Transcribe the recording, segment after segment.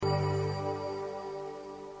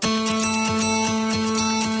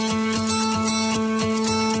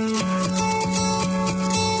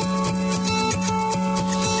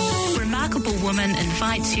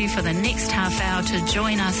invites you for the next half hour to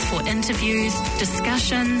join us for interviews,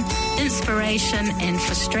 discussion, inspiration, and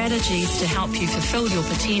for strategies to help you fulfill your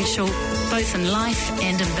potential, both in life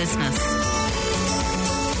and in business.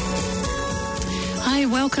 Hi,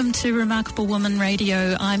 welcome to Remarkable Woman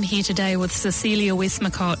Radio. I'm here today with Cecilia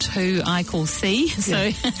Westmacott, who I call C.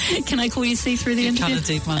 So can I call you C through the interview? You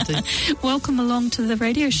can indeed, Mandy. Welcome along to the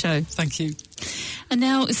radio show. Thank you. And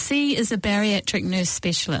now C is a bariatric nurse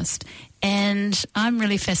specialist. And I'm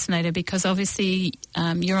really fascinated because obviously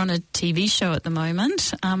you're on a TV show at the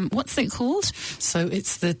moment. What's it called? So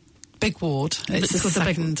it's the Big Ward. It's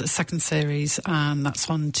the second series, and that's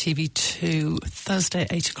on TV2 Thursday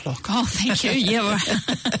at 8 o'clock. Oh, thank you. Yeah, well,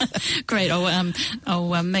 great.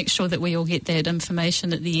 I'll make sure that we all get that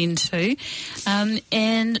information at the end too.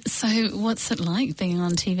 And so, what's it like being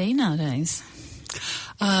on TV nowadays?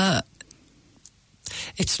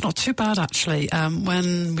 It's not too bad, actually.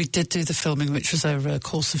 When we did do the filming, which was over a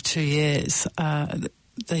course of 2 years,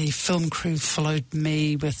 the film crew followed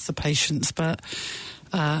me with the patients, but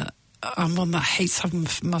I'm one that hates having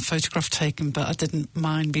my photograph taken, but I didn't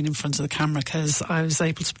mind being in front of the camera because I was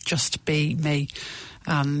able to just be me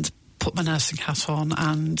and put my nursing hat on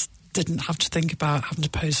and didn't have to think about having to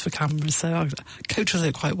pose for camera. So I coped with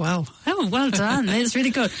it quite well. Oh, well done. That's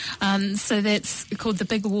really good. So that's called The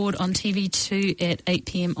Big Award on TV2 at 8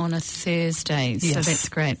 p.m. on a Thursday. Yes. So that's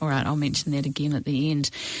great. All right, I'll mention that again at the end.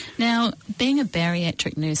 Now, being a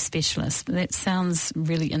bariatric nurse specialist, that sounds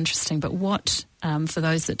really interesting, but what... for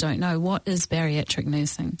those that don't know, what is bariatric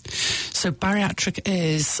nursing? So bariatric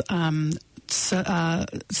is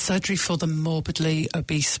surgery for the morbidly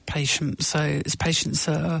obese patient. So it's patients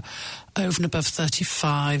that are over and above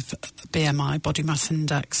 35 BMI, body mass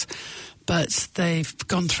index, but they've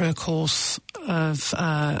gone through a course of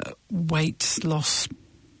weight loss,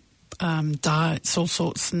 diets, all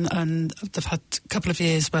sorts, and they've had a couple of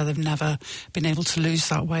years where they've never been able to lose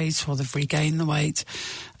that weight, or they've regained the weight,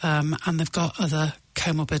 and they've got other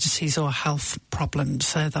comorbidities or health problems.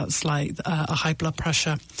 So that's like a high blood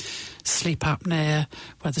pressure, sleep apnea,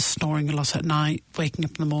 where they're snoring a lot at night, waking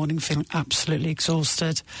up in the morning feeling absolutely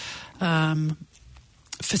exhausted,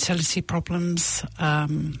 fertility problems,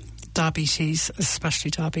 diabetes, especially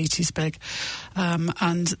diabetes big,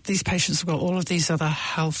 and these patients have got all of these other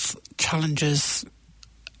health challenges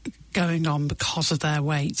going on because of their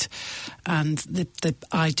weight, and the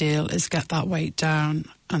ideal is get that weight down,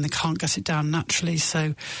 and they can't get it down naturally,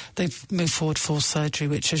 so they've moved forward for surgery,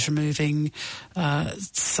 which is removing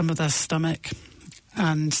some of their stomach,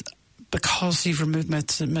 and because you've removed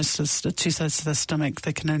most of the 2/3 of their stomach,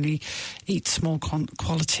 they can only eat small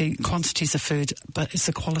quantities of food, but it's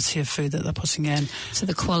the quality of food that they're putting in. So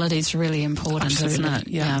the quality is really important, Absolutely. isn't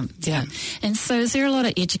it? Yeah. And so is there a lot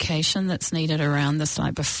of education that's needed around this,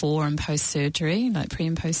 like before and post-surgery, like pre-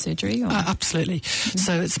 and post-surgery? Absolutely. Mm-hmm.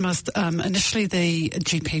 So it's most, initially the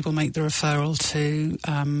GP will make the referral to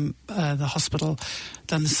the hospital,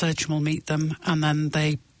 then the surgeon will meet them, and then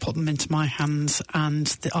they put them into my hands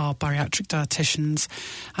and our bariatric dietitians,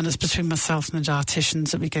 and it's between myself and the dietitians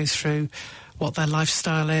that we go through what their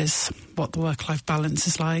lifestyle is, what the work-life balance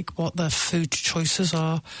is like, what their food choices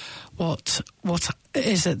are, what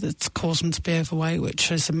is it that's caused them to be overweight,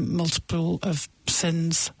 which is a multiple of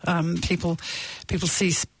sins. People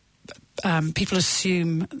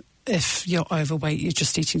assume if you're overweight, you're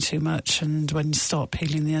just eating too much, and when you start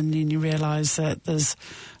peeling the onion, you realise that there's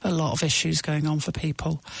a lot of issues going on for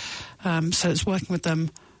people. So it's working with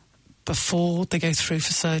them before they go through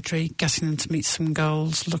for surgery, getting them to meet some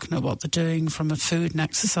goals, looking at what they're doing from a food and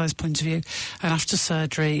exercise point of view. And after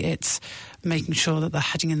surgery, it's making sure that they're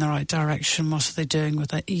heading in the right direction. What are they doing with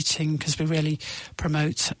their eating? Because we really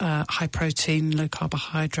promote high protein, low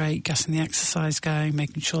carbohydrate, getting the exercise going,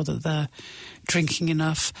 making sure that they're drinking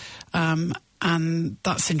enough. And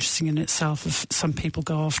that's interesting in itself. If some people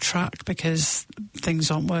go off track because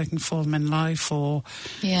things aren't working for them in life, or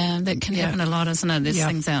that can happen a lot, isn't it? There's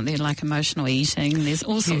things out there like emotional eating. There's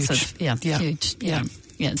all sorts of huge.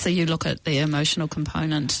 Yeah, so you look at the emotional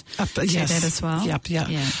component to that as well?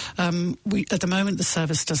 We, at the moment, the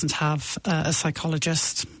service doesn't have a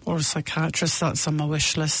psychologist or a psychiatrist. That's on my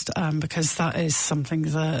wish list, because that is something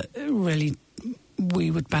that really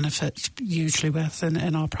we would benefit hugely with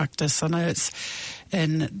in our practice. I know it's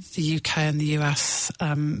in the UK and the US,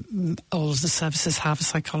 all of the services have a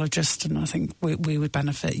psychologist, and I think we would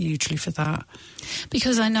benefit hugely for that.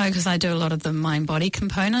 Because I do a lot of the mind-body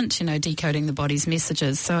component, decoding the body's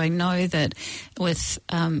messages. So I know that with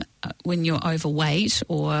when you're overweight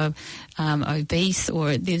or obese,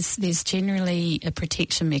 or there's generally a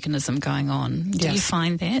protection mechanism going on. Do you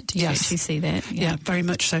find that? Do you actually see that? Yeah, very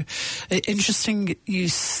much so. Interesting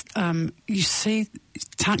think you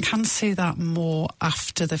can see that more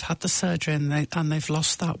after they've had the surgery and they've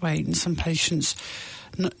lost that weight. And some patients,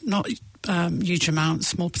 not huge amounts,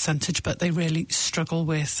 small percentage, but they really struggle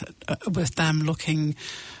with them looking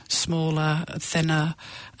smaller, thinner.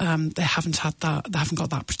 They haven't got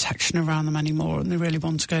that protection around them anymore, and they really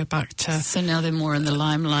want to go back to. So now they're more in the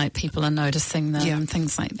limelight. People are noticing them and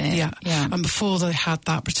things like that. Yeah. And before they had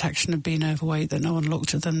that protection of being overweight, that no one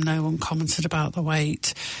looked at them, no one commented about the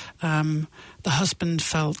weight. The husband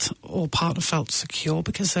felt, or partner felt secure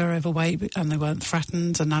because they're overweight and they weren't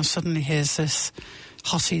threatened. And now suddenly here's this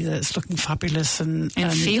hottie that's looking fabulous and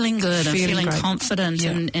feeling good and feeling great. Confident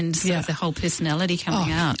and sort of the whole personality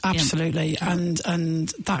coming out. Absolutely. Yeah. And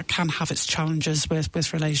that can have its challenges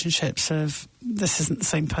with relationships of this isn't the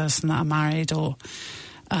same person that I married, or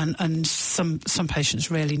and some patients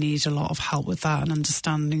really need a lot of help with that and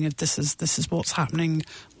understanding of this is what's happening,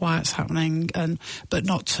 why it's happening, but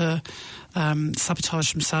not to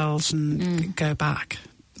sabotage themselves and go back.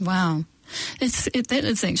 Wow. That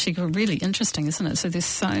is actually really interesting, isn't it? So there's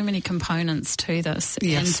so many components to this.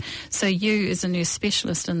 Yes. And so you, as a nurse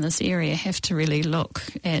specialist in this area, have to really look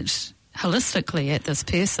at holistically at this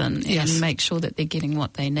person and make sure that they're getting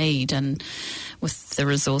what they need, and with the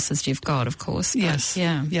resources you've got, of course. Yes.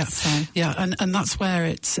 And that's where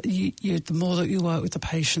it's the more that you work with the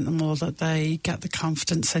patient, the more that they get the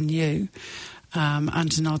confidence in you.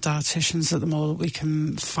 And in our dietitians, that the more that we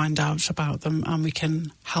can find out about them and we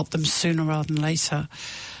can help them sooner rather than later.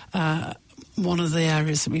 One of the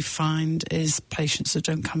areas that we find is patients that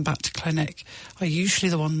don't come back to clinic are usually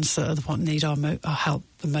the ones that are the one need our help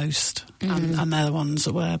the most, and they're the ones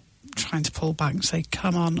that we're trying to pull back and say,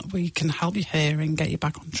 come on, we can help you here and get you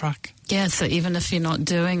back on track. Yeah, so even if you're not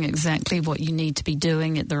doing exactly what you need to be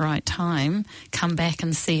doing at the right time, come back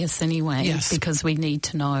and see us anyway, because we need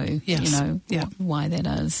to know, why that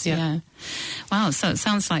is. Yeah. Wow, so it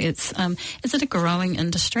sounds like it's, is it a growing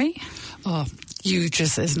industry? Oh, huge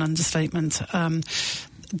is an understatement.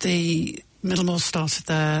 The Middlemore started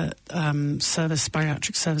their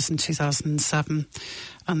bariatric service in 2007,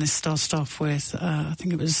 and they started off with, I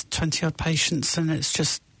think it was 20-odd patients, and it's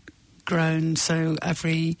just grown. So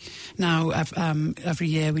every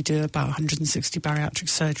year we do about 160 bariatric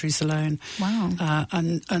surgeries alone. Wow.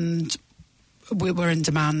 And we're in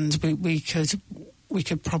demand. We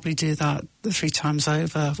could probably do that 3 times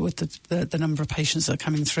over with the number of patients that are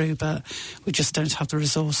coming through, but we just don't have the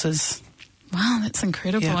resources. Wow, that's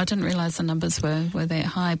incredible. Yeah. I didn't realise the numbers were that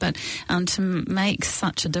high. But to make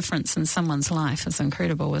such a difference in someone's life is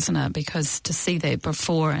incredible, isn't it? Because to see that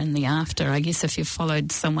before and the after, I guess if you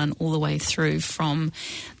followed someone all the way through from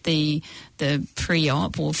the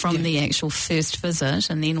pre-op or from the actual first visit,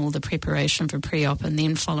 and then all the preparation for pre-op, and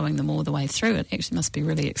then following them all the way through, it actually must be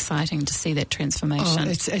really exciting to see that transformation.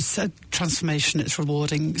 Oh, it's a transformation. It's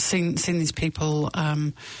rewarding. Seeing these people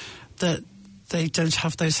that they don't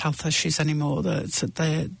have those health issues anymore.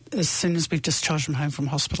 That as soon as we've discharged them home from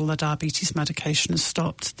hospital, their diabetes medication has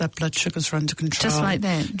stopped, their blood sugars are under control. Just like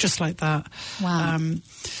that? Just like that. Wow.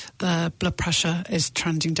 Their blood pressure is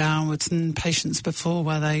trending downwards, and patients before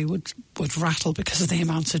where they would rattle because of the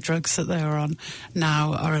amount of drugs that they were on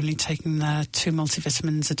now are only taking their 2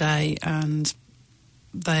 multivitamins a day, and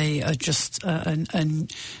they are just a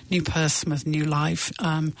new person with new life.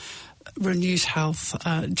 Renewed health,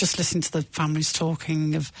 just listening to the families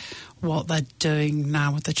talking of what they're doing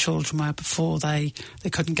now with the children, where before they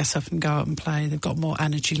couldn't get up and go out and play. They've got more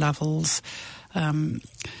energy levels.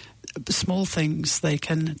 Small things, they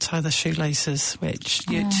can tie their shoelaces, which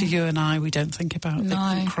to you and I, we don't think about. No. They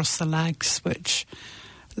can cross the legs, which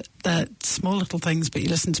they're small little things, but you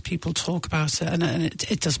listen to people talk about it, and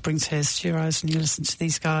it does bring tears to your eyes when you listen to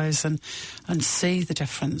these guys and see the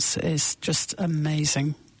difference. It's just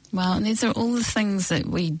amazing. Well, and these are all the things that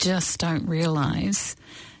we just don't realise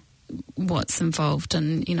what's involved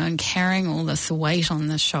in, in carrying all this weight on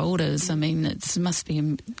the shoulders. I mean, it must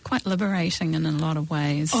be quite liberating in a lot of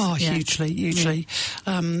ways. Oh, hugely. Yeah.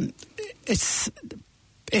 It's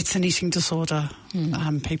an eating disorder.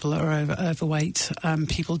 People are overweight.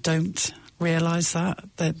 People don't realise that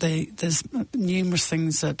there's numerous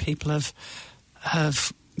things that people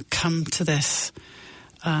have come to this.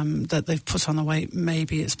 That they've put on the weight.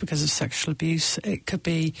 Maybe it's because of sexual abuse. It could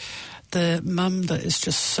be the mum that is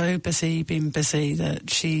just so being busy that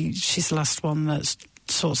she's the last one that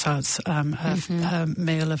sorts out her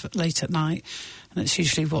meal of late at night, and it's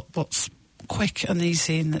usually what's quick and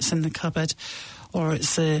easy and that's in the cupboard, or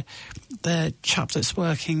it's the chap that's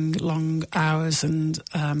working long hours and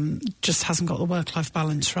just hasn't got the work-life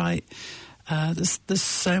balance right. There's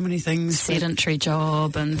so many things. Sedentary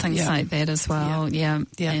job and things like that as well. Yeah.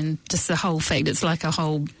 And just the whole fact, it's like a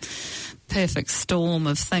whole perfect storm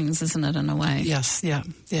of things, isn't it, in a way? Yes, yeah.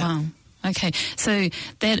 Wow. Okay, so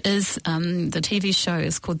that is, the TV show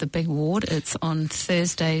is called The Big Ward. It's on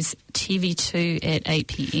Thursdays, TV2 at 8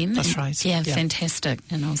 p.m. That's right. Yeah, fantastic.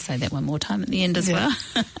 And I'll say that one more time at the end as well.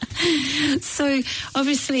 So,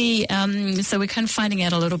 obviously, so we're kind of finding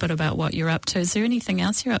out a little bit about what you're up to. Is there anything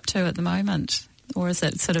else you're up to at the moment? Or is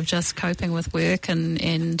it sort of just coping with work and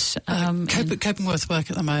coping with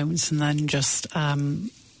work at the moment, and then just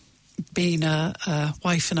being a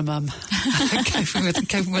wife and a mum, coping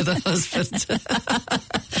with a husband.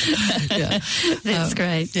 That's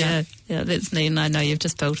great. Yeah, that's neat. And I know you've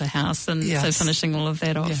just built a house, and so finishing all of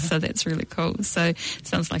that off. So that's really cool. So it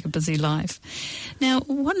sounds like a busy life. Now,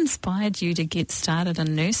 what inspired you to get started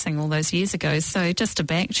in nursing all those years ago? So just to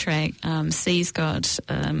backtrack, C's got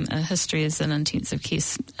a history as an intensive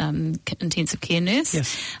care nurse.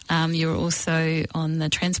 Yes. You're also on the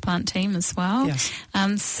transplant team as well. Yes.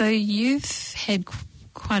 So you've had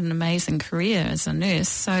quite an amazing career as a nurse.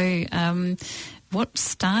 So what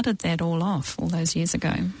started that all off all those years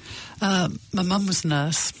ago? My mum was a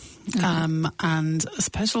nurse, and I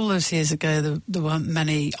suppose all those years ago there weren't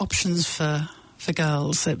many options for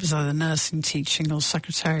girls. It was either nursing, teaching, or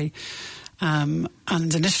secretary. And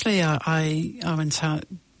initially I went out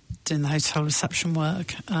doing the hotel reception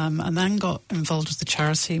work, and then got involved with the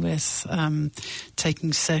charity with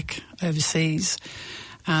taking sick overseas.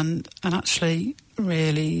 And actually,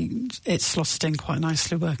 really, it slotted in quite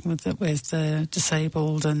nicely working with the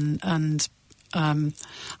disabled, and I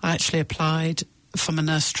actually applied for my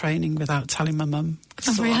nurse training without telling my mum.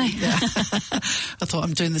 Oh, really? I thought,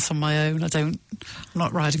 I'm doing this on my own. I'm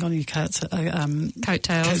not riding on your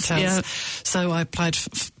coattails. Yeah. So I applied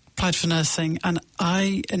for nursing, and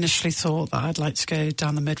I initially thought that I'd like to go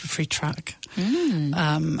down the midwifery track.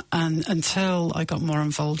 And until I got more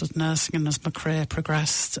involved with nursing, and as my career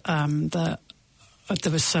progressed, that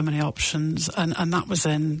there were so many options, and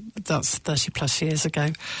that's 30 plus years ago,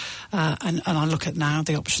 and I look at now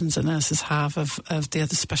the options that nurses have of the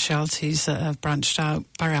other specialities that have branched out.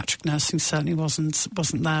 Bariatric nursing certainly wasn't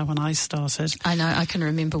there when I started. I know, I can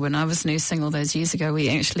remember when I was nursing all those years ago, we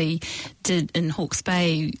actually did in Hawke's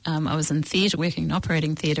Bay, I was in theatre, working in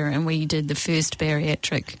operating theatre, and we did the first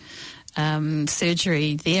bariatric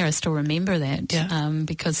surgery there. I still remember that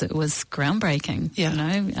because it was groundbreaking,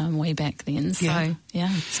 way back then. So,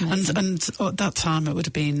 it's amazing. And at that time it would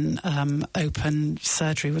have been open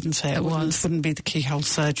surgery, wouldn't it? It wouldn't be the keyhole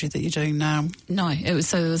surgery that you're doing now. No, it was.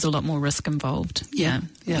 So there was a lot more risk involved.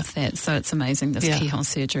 With that. So it's amazing, this keyhole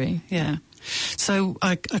surgery. Yeah. So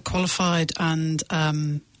I qualified, and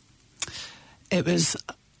it was.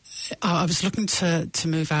 I was looking to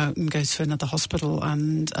move out and go to another hospital,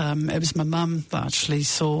 and it was my mum that actually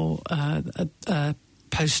saw a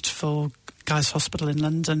post for Guy's Hospital in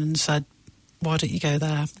London and said, "Why don't you go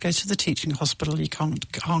there? Go to the teaching hospital. You can't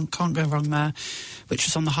go wrong there," which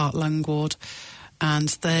was on the heart-lung ward, and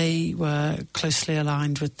they were closely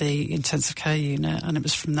aligned with the intensive care unit, and it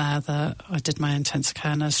was from there that I did my intensive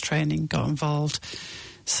care nurse training, got involved.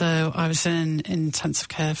 So I was in intensive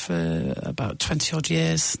care for about 20 odd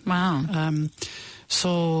years. Wow.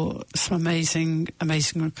 Saw some amazing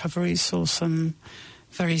recoveries, saw some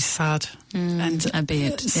very sad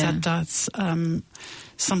sad deaths.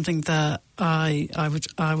 Something that I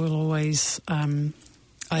will always,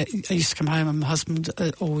 I used to come home and my husband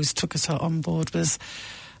always took us on board, was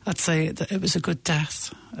I'd say that it was a good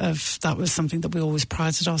death. That was something that we always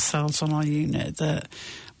prided ourselves on our unit, that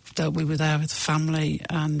we were there with the family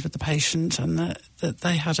and with the patient, and that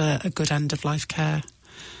they had a good end-of-life care.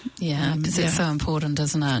 Yeah, because it's so important,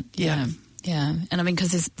 isn't it? Yeah. And I mean,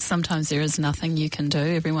 because sometimes there is nothing you can do.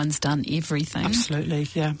 Everyone's done everything. Absolutely,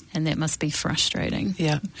 yeah. And that must be frustrating.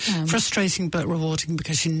 Yeah. Frustrating but rewarding,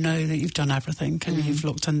 because you know that you've done everything, and you've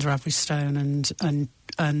looked under every stone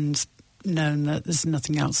and known that there's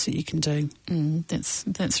nothing else that you can do.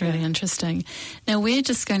 That's really interesting. Now we're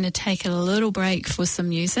just going to take a little break for some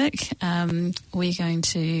music. We're going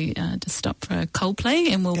to just stop for a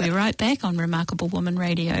Coldplay, and we'll be right back on Remarkable Woman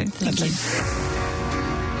Radio. Thank you.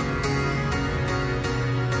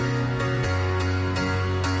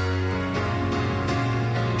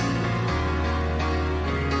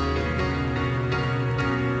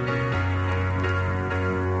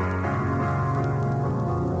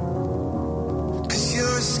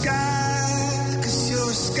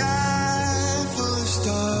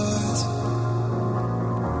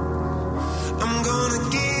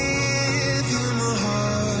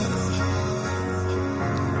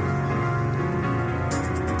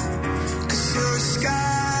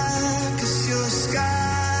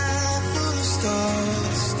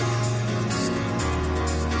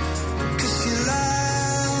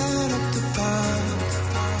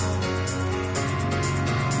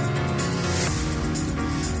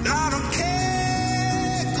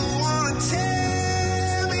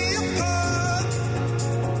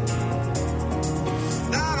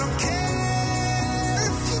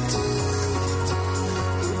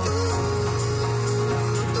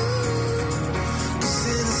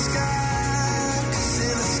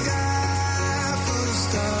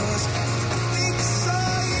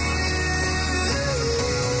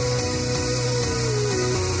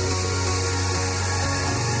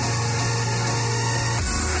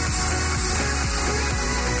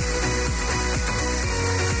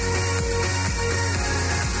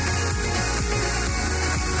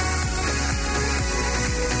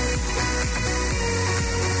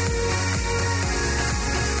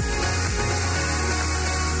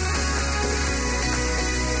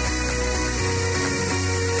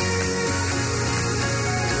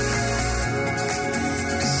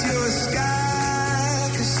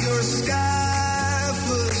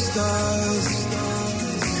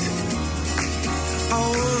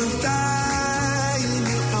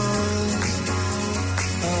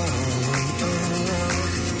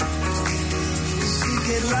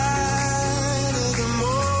 get lighter, the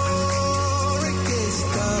more it gets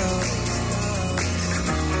dark.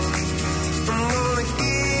 I'm gonna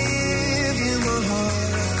give you my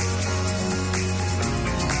heart.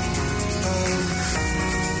 I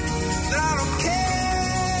don't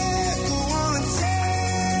care who wanna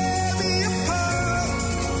tear me apart.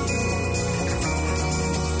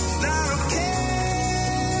 I don't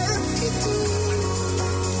care if you do.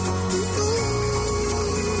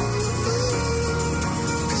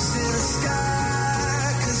 'Cause in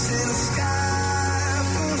a sky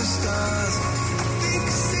full of stars, I think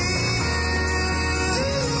I see you.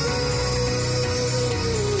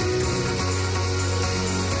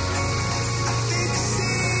 I think I see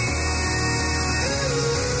you.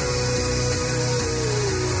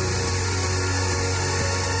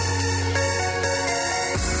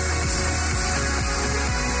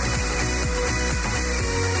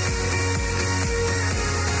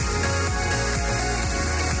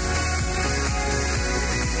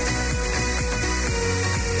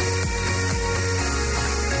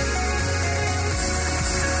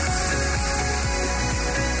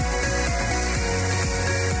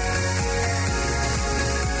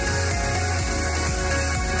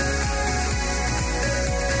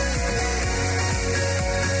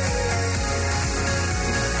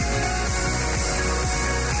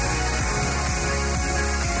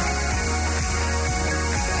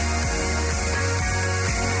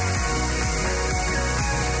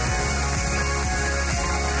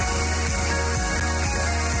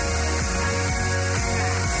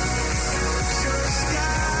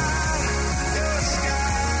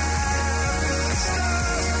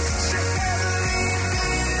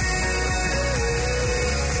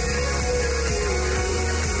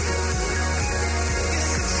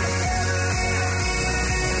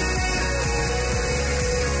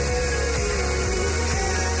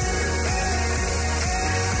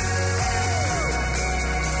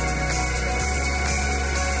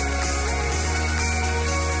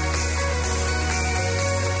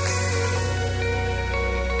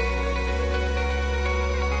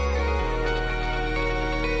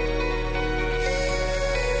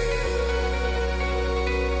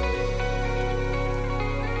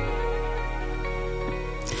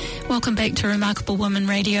 Welcome back to Remarkable Woman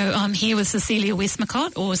Radio. I'm here with Cecilia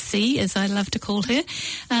Westmacott, or C, as I love to call her.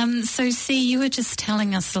 So, C, you were just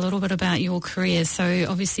telling us a little bit about your career. So,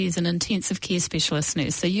 obviously, as an intensive care specialist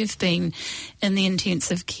nurse, so you've been in the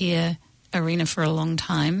intensive care arena for a long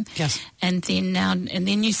time. Yes. And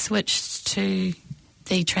then you switched to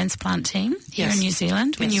the transplant team here Yes. in New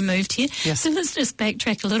Zealand when Yes. you moved here. Yes. So let's just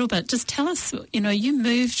backtrack a little bit. Just tell us, you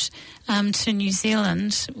moved to New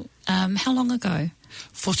Zealand how long ago?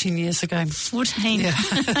 14 years ago. 14. Yeah.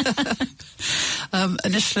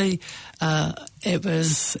 Initially, it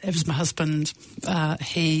was my husband.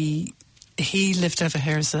 He lived over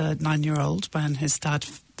here as a 9-year-old when his dad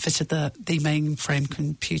fitted the mainframe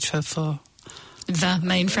computer for... The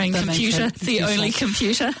mainframe computer, the only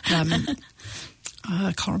computer.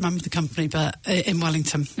 I can't remember the company, but in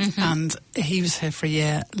Wellington. Mm-hmm. And he was here for a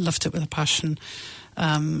year, loved it with a passion.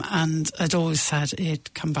 And I'd always said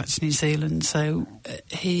he'd come back to New Zealand. So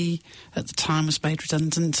he, at the time, was made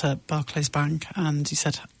redundant at Barclays Bank, and he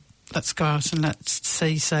said, let's go out and let's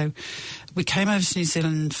see. So we came over to New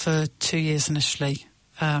Zealand for 2 years initially,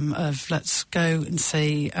 of let's go and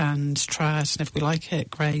see and try it, and if we like it,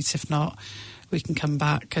 great. If not, we can come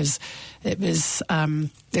back, because it was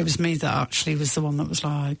me that actually was the one that was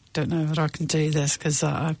like, I don't know whether I can do this, because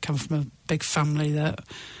I come from a big family that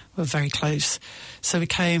were very close. So we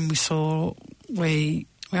came, we saw, we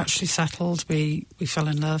actually settled, we fell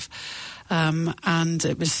in love, and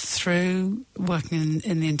it was through working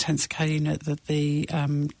in the intensive care unit that the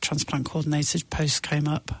transplant coordinator post came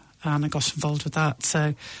up, and I got involved with that.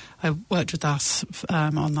 So I worked with that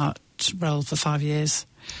on that role for 5 years.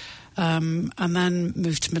 And then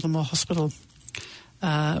moved to Middlemore Hospital,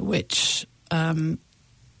 which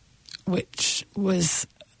was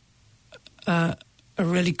a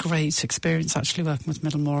really great experience, actually, working with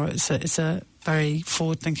Middlemore. It's a very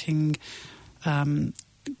forward-thinking,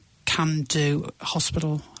 can-do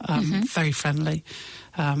hospital, very friendly,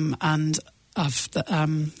 and I've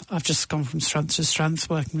just gone from strength to strength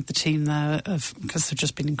working with the team there, because they've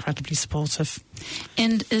just been incredibly supportive.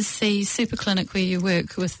 And is the super clinic where you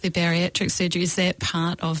work with the bariatric surgery, is that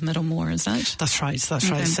part of Middlemore, is it? That's right.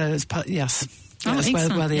 Right. So it's part, yes. Oh, That's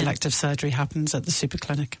excellent, where the elective surgery happens, at the super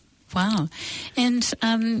clinic. Wow. And,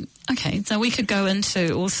 okay, so we could go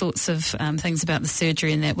into all sorts of things about the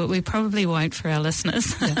surgery and that, but we probably won't for our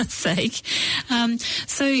listeners' sake.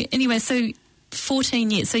 So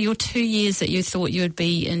 14 years. So your 2 years that you thought you would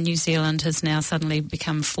be in New Zealand has now suddenly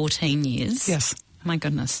become 14 years. Yes. My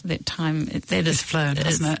goodness, that time, that is flown,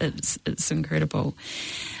 hasn't it? It's incredible.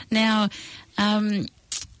 Now,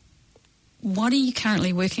 what are you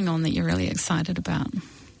currently working on that you're really excited about?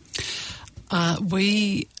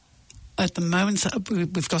 We, at the moment,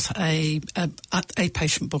 we've got a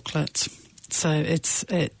patient booklet. So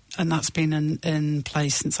and that's been in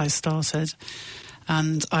place since I started.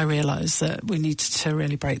 And I realised that we needed to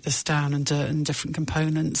really break this down and do it in different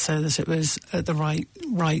components so that it was at the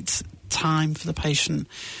right time for the patient.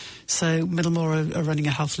 So Middlemore are running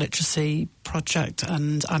a health literacy project,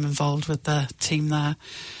 and I'm involved with the team there.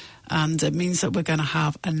 And it means that we're going to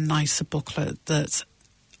have a nicer booklet that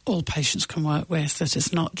all patients can work with, that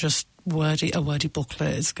it's not just a wordy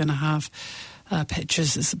booklet. It's going to have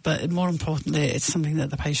pictures, but more importantly, it's something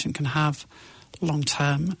that the patient can have long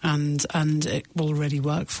term, and it will really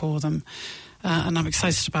work for them. And I'm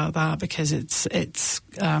excited about that because it's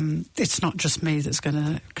not just me that's going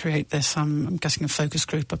to create this. I'm getting a focus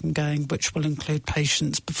group up and going, which will include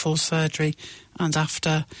patients before surgery and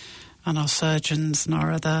after, and our surgeons and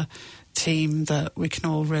our other team, that we can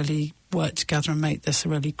all really work together and make this a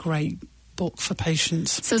really great book for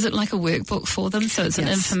patients. So is it like a workbook for them? So it's an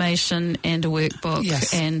information and a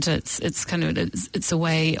workbook, and it's a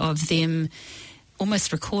way of them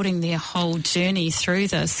almost recording their whole journey through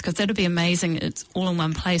this, because that'll be amazing. It's all in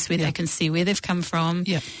one place where they can see where they've come from,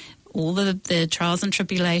 all the trials and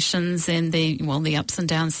tribulations, and the ups and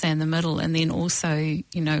downs stay in the middle, and then also,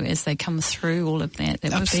 as they come through all of that.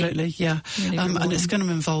 Absolutely, really and it's going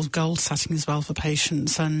to involve goal setting as well for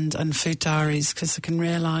patients, and food diaries, because they can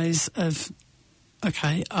realise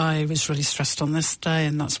okay, I was really stressed on this day,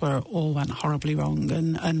 and that's where it all went horribly wrong.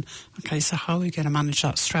 And okay, so how are we going to manage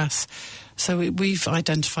that stress? So we've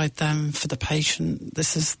identified them for the patient.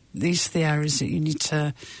 These are the areas that you need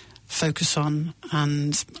to focus on,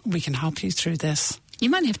 and we can help you through this. You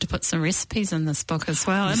might have to put some recipes in this book as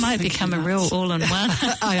well. It might become a real all-in-one.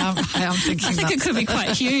 I am thinking I think it could be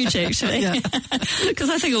quite huge, actually. Because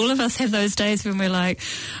I think all of us have those days when we're like,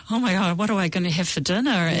 oh my God, what am I going to have for dinner?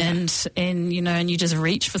 Yeah. And you just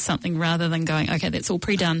reach for something rather than going, okay, that's all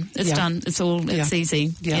pre-done. It's done. It's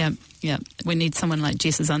easy. Yeah. We need someone like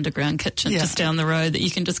Jess's Underground Kitchen just down the road that you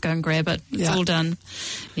can just go and grab it. It's all done.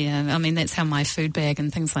 Yeah. I mean, that's how my food bag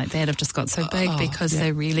and things like that have just got so big because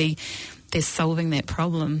they're solving that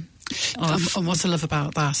problem. And what I love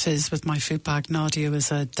about that is, with my food bag, Nadia was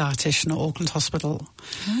a dietitian at Auckland Hospital.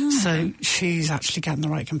 So she's actually getting the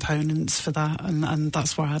right components for that, and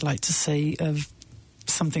that's why I'd like to see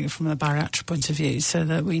something from a bariatric point of view, so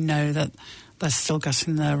that we know that they're still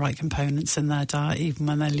getting the right components in their diet even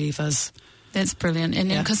when they leave us. That's brilliant, and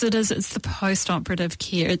because it's the post-operative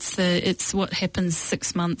care. It's what happens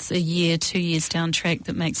 6 months, a year, 2 years down track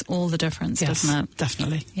that makes all the difference, doesn't it?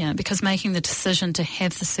 Definitely. Yeah, because making the decision to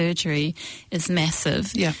have the surgery is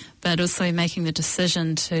massive. Yeah, but also making the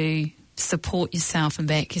decision to support yourself and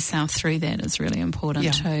back yourself through that is really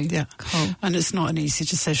important too. Yeah, cool. And it's not an easy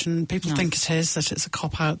decision. People think it is, that it's a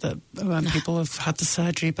cop-out that when people have had the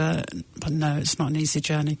surgery, but no, it's not an easy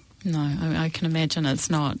journey. No, I can imagine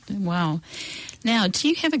it's not. Wow. Now, do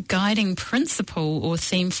you have a guiding principle or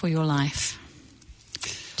theme for your life?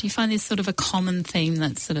 Do you find there's sort of a common theme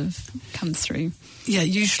that sort of comes through? Yeah,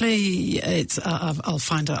 usually it's I'll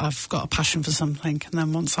find out I've got a passion for something, and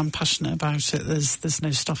then once I'm passionate about it, there's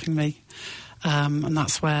no stopping me. And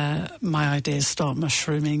that's where my ideas start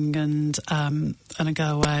mushrooming, and I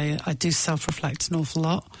go away. I do self-reflect an awful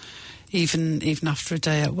lot. Even after a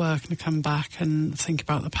day at work, and I come back and think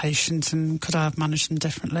about the patient and could I have managed them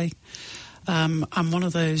differently. I'm one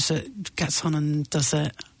of those that gets on and does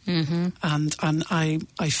it, and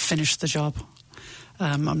I finish the job.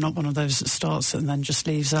 I'm not one of those that starts it and then just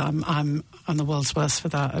leaves it. I'm the world's worst for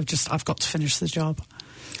that. I've got to finish the job.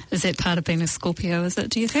 Is that part of being a Scorpio, is it,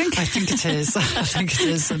 do you think? I think it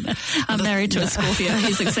is. I'm married to a Scorpio.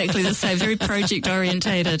 He's exactly the same, very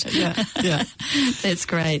project-orientated. Yeah. That's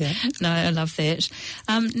great. Yeah. No, I love that.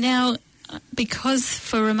 Now, because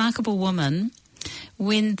for remarkable women,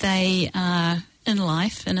 when they are in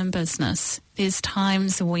life and in business, there's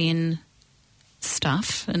times when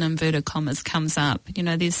stuff, in inverted commas, comes up.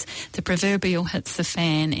 There's the proverbial hits the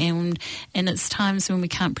fan, and it's times when we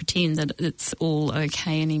can't pretend that it's all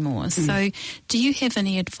okay anymore. So do you have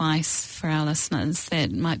any advice for our listeners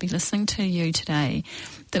that might be listening to you today,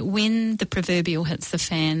 that when the proverbial hits the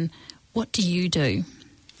fan, what do you do?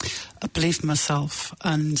 I believe in myself,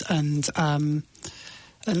 and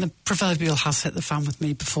the proverbial has hit the fan with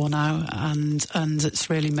me before now, and it's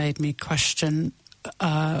really made me question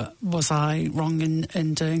was I wrong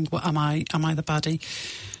in doing? What am I the baddie?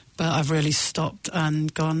 But I've really stopped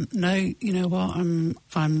and gone, no, you know what?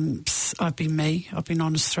 I've been me. I've been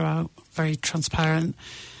honest throughout, very transparent,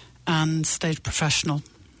 and stayed professional.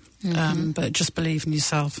 But just believe in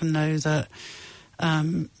yourself and know that,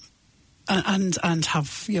 and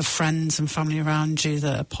have your friends and family around you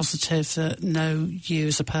that are positive, that know you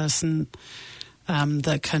as a person,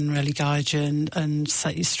 that can really guide you and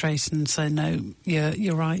set you straight and say, no,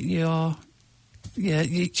 you're right. You are. Yeah,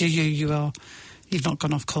 you are. You've not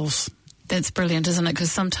gone off course. That's brilliant, isn't it?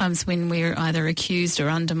 Because sometimes when we're either accused or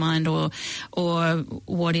undermined or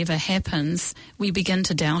whatever happens, we begin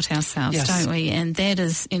to doubt ourselves, yes. don't we? And that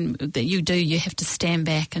is that you have to stand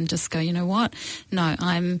back and just go, you know what? No,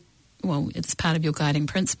 it's part of your guiding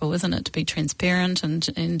principle, isn't it? To be transparent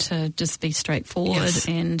and to just be straightforward, yes.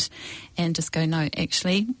 and just go, no,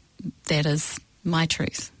 actually, that is my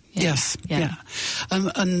truth. Yeah. Yes, yeah.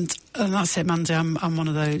 And that's it, Mandy. I'm one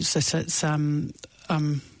of those that it's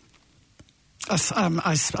I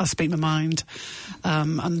speak my mind,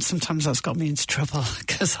 and sometimes that's got me into trouble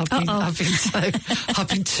because I've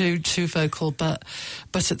been too vocal. But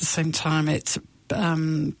at the same time, it's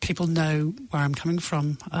people know where I'm coming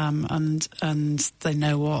from, and they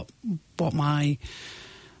know what my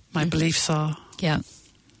beliefs are. Yeah,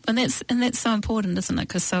 and that's so important, isn't it?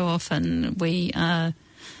 Because so often we are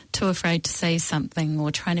too afraid to say something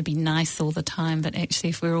or trying to be nice all the time, but actually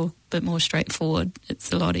if we're all a bit more straightforward,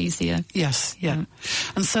 it's a lot easier. Yes, yeah.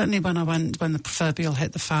 And certainly when the proverbial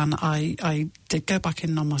hit the fan, I did go back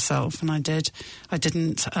in on myself, and I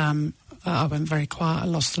went very quiet. I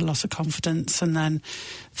lost a lot of confidence, and then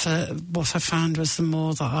what I found was the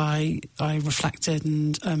more that I reflected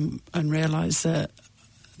and realised that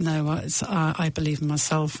no, I believe in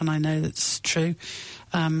myself and I know that's true,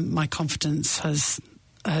 my confidence has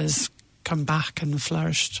come back and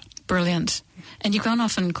flourished. Brilliant. And you've gone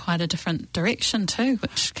off in quite a different direction too,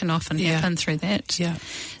 which can often happen through that. Yeah.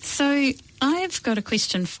 So I've got a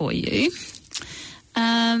question for you.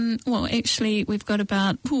 Well, actually, we've got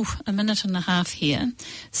about a minute and a half here.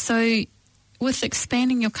 So with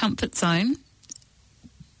expanding your comfort zone,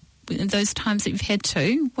 in those times that you've had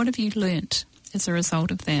to, what have you learnt as a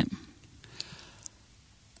result of that?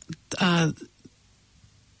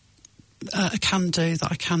 I can do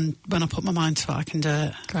that. I can, when I put my mind to it, I can do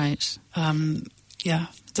it. Great. Brilliant.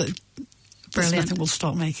 Nothing will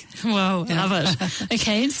stop me. Well, love it.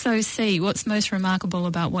 Okay, so C, what's most remarkable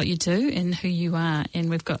about what you do and who you are?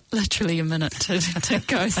 And we've got literally a minute to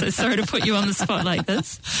go, so sorry to put you on the spot like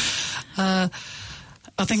this. I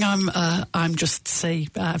think I'm just C.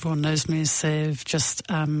 Everyone knows me as C. Just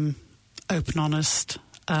open, honest,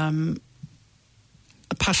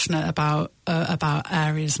 passionate about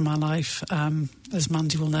areas of my life. As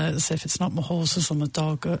Mandy will know, as if it's not my horses or my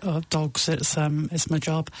dogs, it's my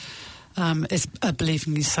job. It's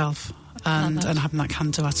believing yourself and having that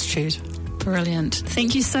can-do attitude. Brilliant.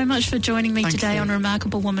 Thank you so much for joining me today on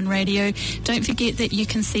Remarkable Woman Radio. Don't forget that you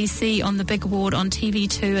can see C on the Big Award on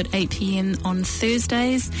TV2 at 8 p.m. on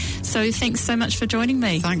Thursdays. So thanks so much for joining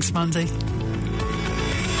me. Thanks, Mandy.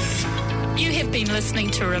 You have been listening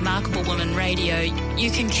to Remarkable Woman Radio. You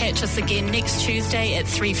can catch us again next Tuesday at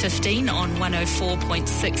 3:15 on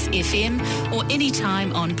 104.6 FM or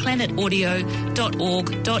anytime on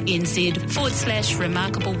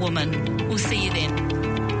planetaudio.org.nz/Remarkable Woman. We'll see you then.